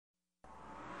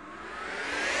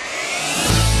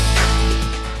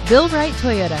Bill Wright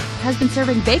Toyota has been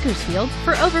serving Bakersfield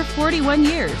for over 41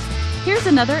 years. Here's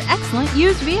another excellent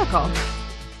used vehicle.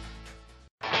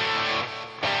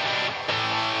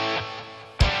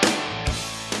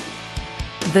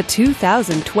 The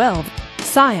 2012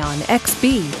 Scion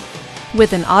XB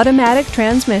with an automatic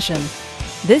transmission.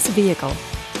 This vehicle,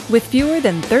 with fewer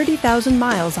than 30,000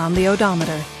 miles on the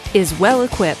odometer, is well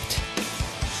equipped.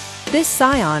 This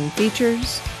Scion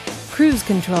features cruise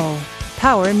control,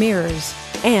 power mirrors,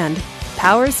 and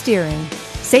power steering.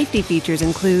 Safety features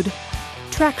include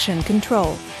traction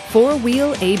control,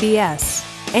 four-wheel ABS,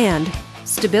 and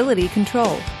stability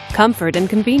control. Comfort and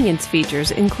convenience features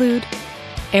include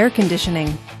air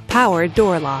conditioning, power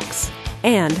door locks,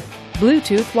 and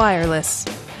Bluetooth wireless.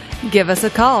 Give us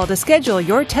a call to schedule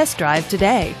your test drive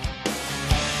today.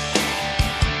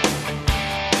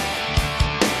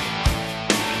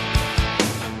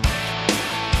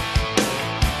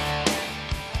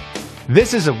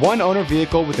 This is a one-owner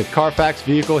vehicle with a Carfax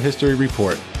Vehicle History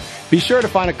Report. Be sure to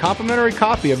find a complimentary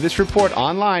copy of this report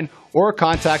online or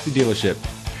contact the dealership.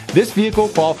 This vehicle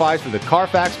qualifies for the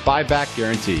Carfax Buyback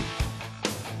Guarantee.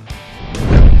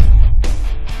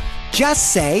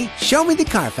 Just say, "Show me the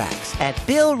Carfax" at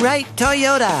Bill Wright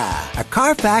Toyota, a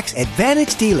Carfax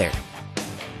Advantage dealer.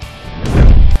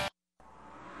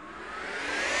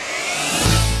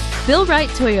 Bill Wright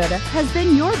Toyota has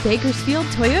been your Bakersfield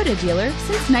Toyota dealer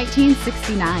since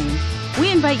 1969.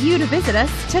 We invite you to visit us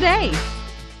today.